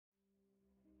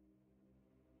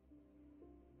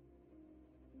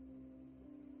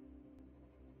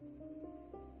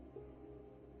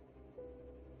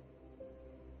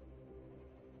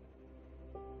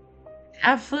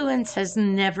Affluence has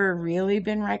never really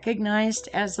been recognized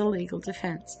as a legal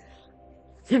defense.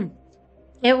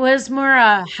 It was more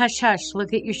a hush hush,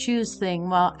 look at your shoes thing,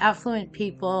 while affluent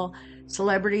people,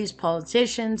 celebrities,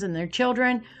 politicians, and their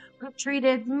children were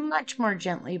treated much more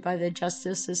gently by the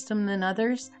justice system than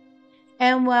others.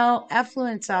 And while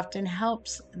affluence often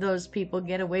helps those people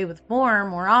get away with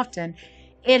more often,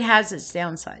 it has its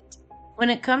downsides.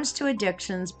 When it comes to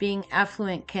addictions, being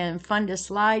affluent can fund a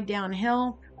slide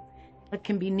downhill that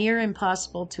can be near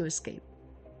impossible to escape.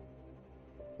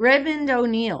 Redmond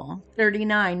O'Neill,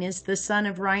 39, is the son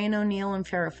of Ryan O'Neill and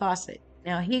Farrah Fawcett.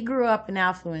 Now, he grew up in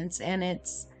affluence, and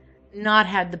it's not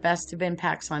had the best of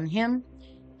impacts on him.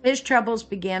 His troubles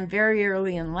began very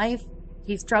early in life.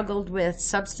 He struggled with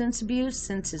substance abuse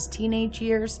since his teenage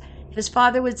years. His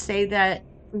father would say that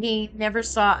he never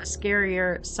saw a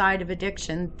scarier side of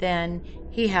addiction than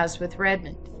he has with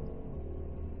Redmond.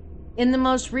 In the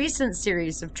most recent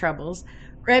series of troubles,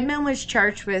 Redmond was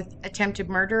charged with attempted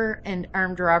murder and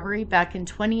armed robbery back in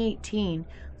 2018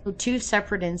 for two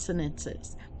separate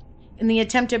incidences. In the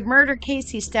attempted murder case,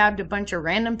 he stabbed a bunch of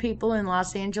random people in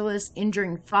Los Angeles,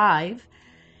 injuring 5.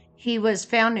 He was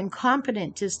found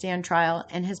incompetent to stand trial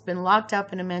and has been locked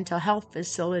up in a mental health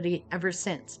facility ever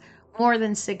since, more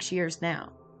than 6 years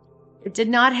now. It did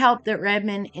not help that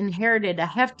Redmond inherited a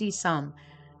hefty sum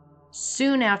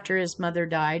soon after his mother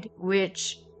died,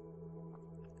 which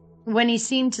when he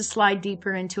seemed to slide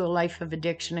deeper into a life of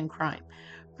addiction and crime.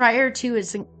 Prior to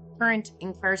his current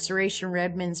incarceration,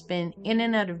 Redmond's been in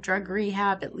and out of drug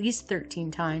rehab at least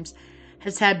 13 times,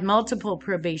 has had multiple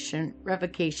probation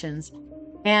revocations,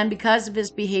 and because of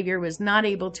his behavior was not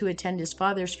able to attend his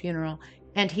father's funeral,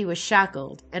 and he was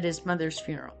shackled at his mother's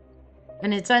funeral.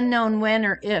 And it's unknown when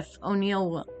or if O'Neill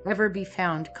will ever be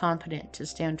found competent to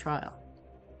stand trial.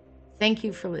 Thank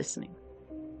you for listening.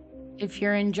 If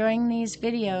you're enjoying these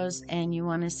videos and you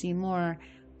want to see more,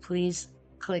 please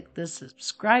click the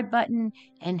subscribe button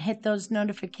and hit those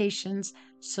notifications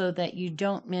so that you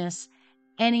don't miss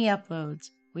any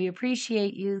uploads. We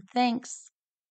appreciate you. Thanks.